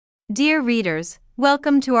Dear readers,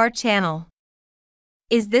 welcome to our channel.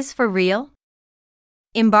 Is this for real?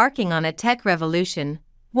 Embarking on a tech revolution,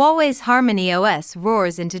 Huawei's HarmonyOS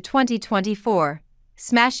roars into 2024,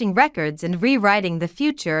 smashing records and rewriting the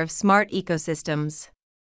future of smart ecosystems.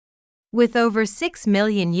 With over 6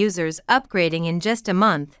 million users upgrading in just a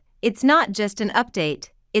month, it's not just an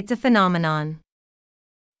update, it's a phenomenon.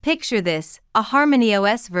 Picture this, a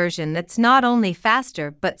HarmonyOS version that's not only faster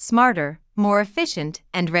but smarter, more efficient,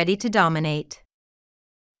 and ready to dominate.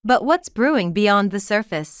 But what's brewing beyond the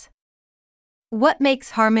surface? What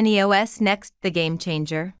makes HarmonyOS Next the game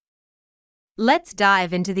changer? Let's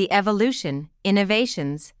dive into the evolution,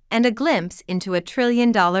 innovations, and a glimpse into a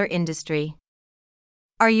trillion-dollar industry.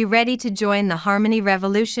 Are you ready to join the Harmony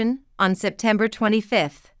revolution? On September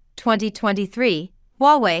 25, 2023,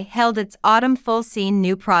 Huawei held its autumn full-scene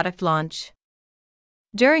new product launch.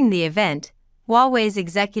 During the event, Huawei's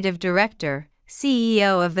Executive Director,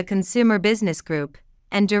 CEO of the Consumer Business Group,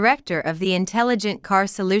 and Director of the Intelligent Car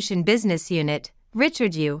Solution Business Unit,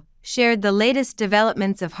 Richard Yu, shared the latest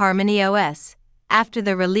developments of HarmonyOS. After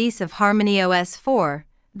the release of HarmonyOS 4,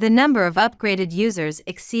 the number of upgraded users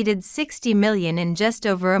exceeded 60 million in just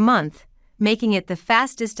over a month, making it the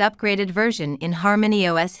fastest upgraded version in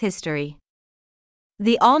HarmonyOS history.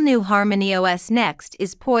 The all-new HarmonyOS Next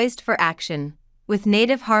is poised for action, with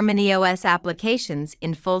native HarmonyOS applications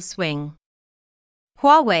in full swing.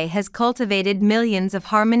 Huawei has cultivated millions of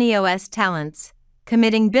HarmonyOS talents,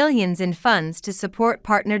 committing billions in funds to support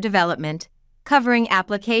partner development, covering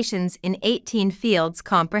applications in 18 fields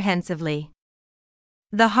comprehensively.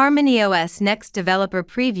 The HarmonyOS Next Developer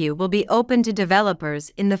Preview will be open to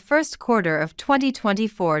developers in the first quarter of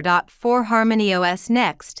 2024. For HarmonyOS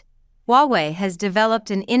Next, Huawei has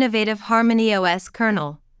developed an innovative HarmonyOS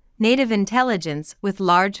kernel, native intelligence with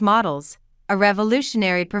large models, a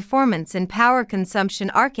revolutionary performance and power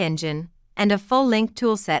consumption Arc engine, and a full-length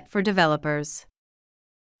toolset for developers.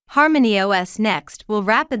 HarmonyOS Next will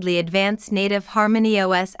rapidly advance native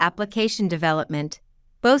HarmonyOS application development,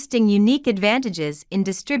 boasting unique advantages in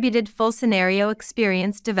distributed full-scenario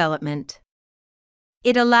experience development.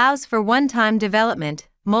 It allows for one-time development,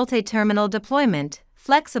 multi-terminal deployment,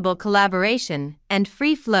 flexible collaboration, and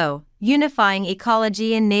free flow, unifying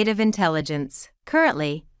ecology and native intelligence.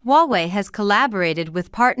 Currently, Huawei has collaborated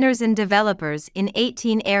with partners and developers in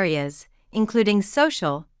 18 areas, including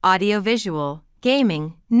social, audiovisual,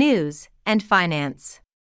 gaming, news, and finance.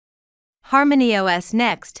 HarmonyOS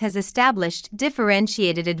Next has established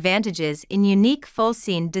differentiated advantages in unique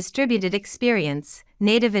full-scene distributed experience,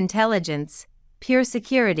 native intelligence, pure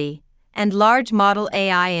security, and large model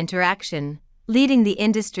AI interaction, leading the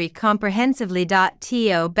industry comprehensively.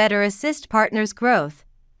 To better assist partners' growth,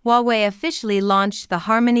 Huawei officially launched the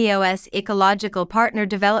HarmonyOS Ecological Partner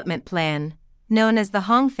Development Plan, known as the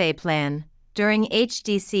Hongfei Plan, during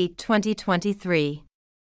HDC 2023.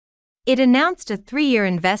 It announced a 3-year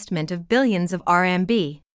investment of billions of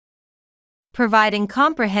RMB, providing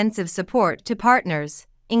comprehensive support to partners,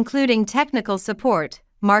 including technical support,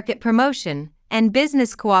 market promotion, and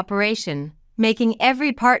business cooperation, making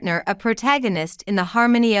every partner a protagonist in the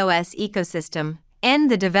HarmonyOS ecosystem.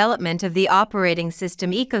 And the development of the operating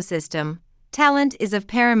system ecosystem, talent is of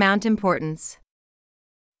paramount importance.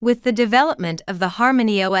 With the development of the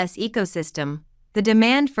HarmonyOS ecosystem, the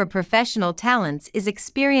demand for professional talents is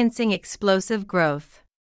experiencing explosive growth.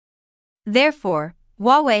 Therefore,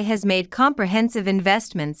 Huawei has made comprehensive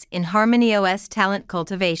investments in HarmonyOS talent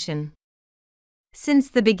cultivation.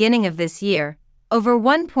 Since the beginning of this year, over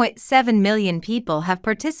 1.7 million people have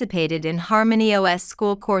participated in HarmonyOS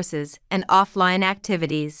school courses and offline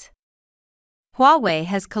activities. Huawei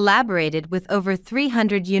has collaborated with over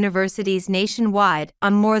 300 universities nationwide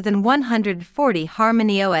on more than 140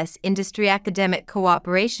 HarmonyOS industry academic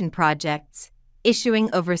cooperation projects,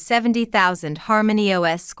 issuing over 70,000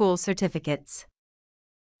 HarmonyOS school certificates.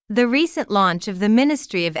 The recent launch of the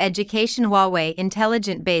Ministry of Education Huawei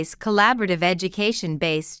Intelligent Base Collaborative Education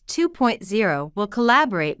Base 2.0 will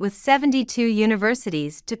collaborate with 72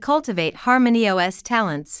 universities to cultivate HarmonyOS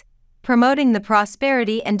talents, promoting the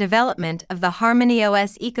prosperity and development of the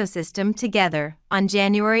HarmonyOS ecosystem together. On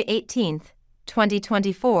January 18,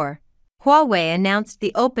 2024, Huawei announced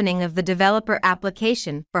the opening of the developer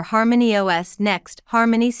application for HarmonyOS Next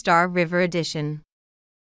Harmony Star River Edition.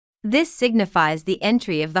 This signifies the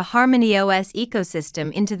entry of the HarmonyOS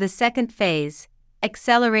ecosystem into the second phase,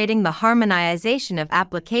 accelerating the harmonization of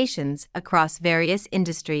applications across various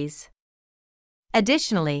industries.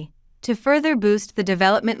 Additionally, to further boost the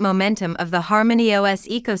development momentum of the HarmonyOS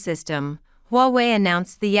ecosystem, Huawei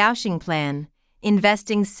announced the Yaoxing Plan,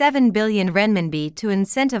 investing 7 billion renminbi to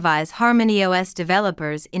incentivize HarmonyOS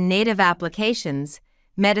developers in native applications,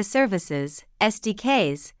 metaservices,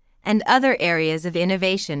 SDKs, and other areas of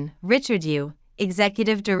innovation. Richard Yu,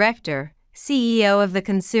 Executive Director, CEO of the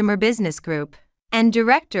Consumer Business Group, and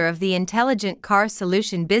Director of the Intelligent Car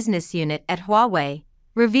Solution Business Unit at Huawei,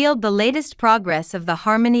 revealed the latest progress of the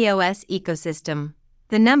HarmonyOS ecosystem.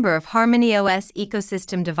 The number of HarmonyOS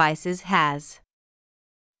ecosystem devices has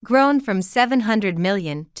grown from 700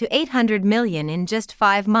 million to 800 million in just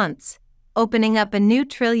 5 months, opening up a new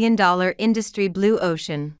trillion-dollar industry blue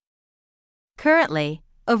ocean. Currently,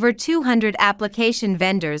 over 200 application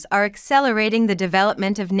vendors are accelerating the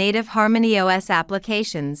development of native HarmonyOS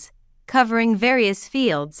applications, covering various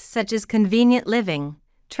fields such as convenient living,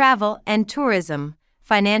 travel and tourism,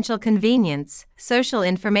 financial convenience, social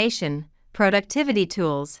information, productivity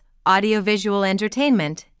tools, audiovisual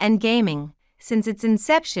entertainment, and gaming. Since its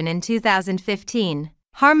inception in 2015,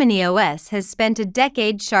 HarmonyOS has spent a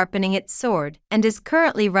decade sharpening its sword and is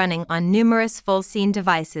currently running on numerous full-scene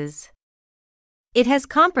devices. It has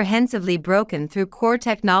comprehensively broken through core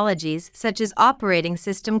technologies such as operating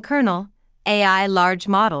system kernel, AI large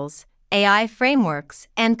models, AI frameworks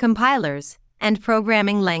and compilers, and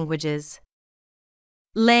programming languages.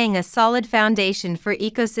 Laying a solid foundation for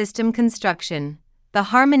ecosystem construction, the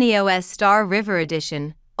HarmonyOS Star River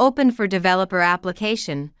Edition, open for developer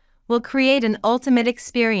application, will create an ultimate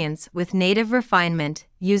experience with native refinement,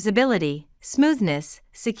 usability, smoothness,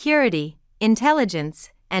 security,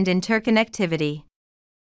 intelligence, and interconnectivity.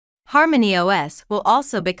 HarmonyOS will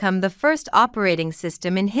also become the first operating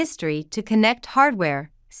system in history to connect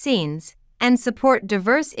hardware, scenes, and support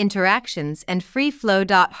diverse interactions and free flow.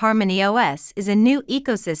 HarmonyOS is a new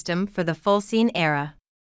ecosystem for the full scene era.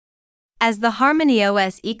 As the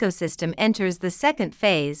HarmonyOS ecosystem enters the second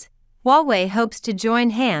phase, Huawei hopes to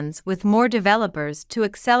join hands with more developers to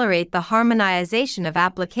accelerate the harmonization of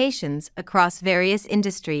applications across various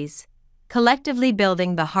industries, collectively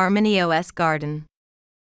building the HarmonyOS Garden.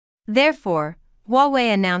 Therefore,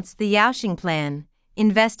 Huawei announced the Yaoxing Plan,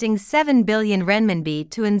 investing 7 billion renminbi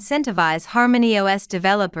to incentivize HarmonyOS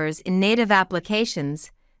developers in native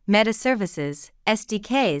applications, metaservices,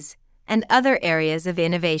 SDKs, and other areas of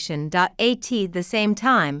innovation. At the same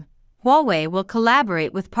time, Huawei will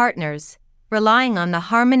collaborate with partners, relying on the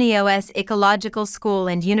HarmonyOS Ecological School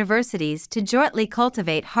and universities to jointly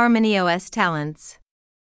cultivate HarmonyOS talents.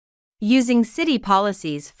 Using city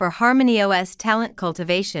policies for HarmonyOS talent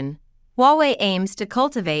cultivation, Huawei aims to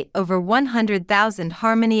cultivate over 100,000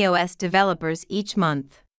 HarmonyOS developers each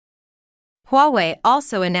month. Huawei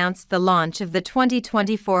also announced the launch of the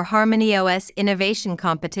 2024 HarmonyOS Innovation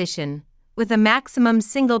Competition, with a maximum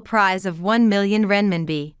single prize of 1 million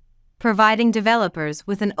renminbi, providing developers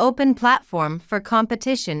with an open platform for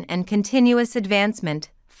competition and continuous advancement.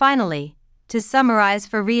 Finally, to summarize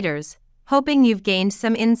for readers, hoping you've gained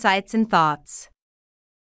some insights and thoughts.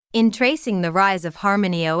 In tracing the rise of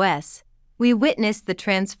HarmonyOS, we witness the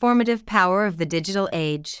transformative power of the digital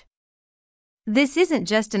age. This isn't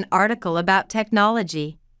just an article about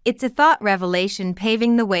technology, it's a thought revelation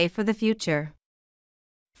paving the way for the future.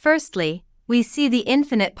 Firstly, we see the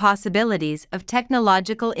infinite possibilities of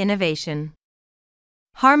technological innovation.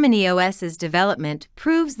 HarmonyOS's development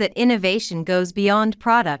proves that innovation goes beyond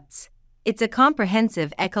products, it's a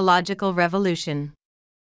comprehensive ecological revolution.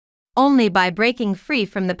 Only by breaking free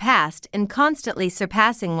from the past and constantly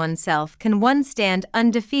surpassing oneself can one stand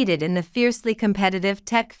undefeated in the fiercely competitive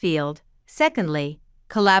tech field. Secondly,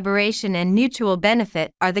 collaboration and mutual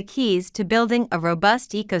benefit are the keys to building a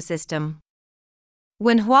robust ecosystem.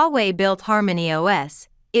 When Huawei built HarmonyOS,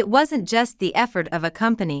 it wasn't just the effort of a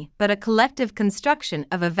company but a collective construction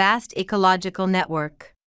of a vast ecological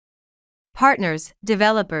network. Partners,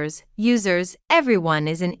 developers, users, everyone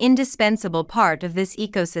is an indispensable part of this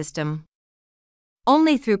ecosystem.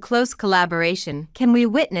 Only through close collaboration can we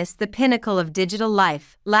witness the pinnacle of digital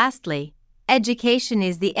life. Lastly, education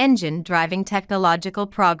is the engine driving technological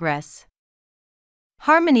progress.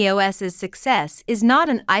 HarmonyOS's success is not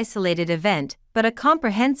an isolated event but a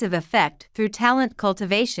comprehensive effect through talent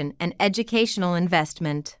cultivation and educational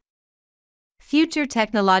investment. Future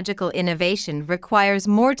technological innovation requires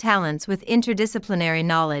more talents with interdisciplinary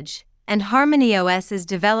knowledge, and HarmonyOS's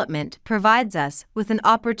development provides us with an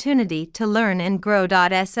opportunity to learn and grow.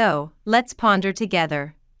 So, let's ponder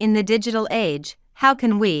together. In the digital age, how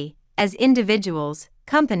can we, as individuals,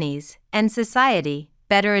 companies, and society,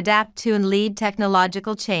 better adapt to and lead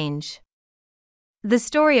technological change? The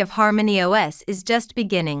story of HarmonyOS is just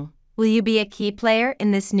beginning. Will you be a key player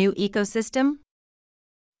in this new ecosystem?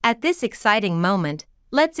 At this exciting moment,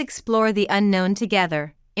 let's explore the unknown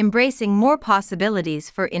together, embracing more possibilities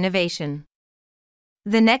for innovation.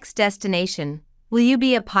 The next destination: will you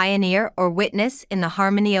be a pioneer or witness in the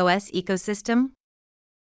HarmonyOS ecosystem?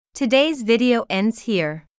 Today's video ends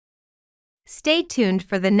here. Stay tuned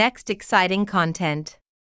for the next exciting content.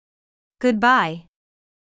 Goodbye.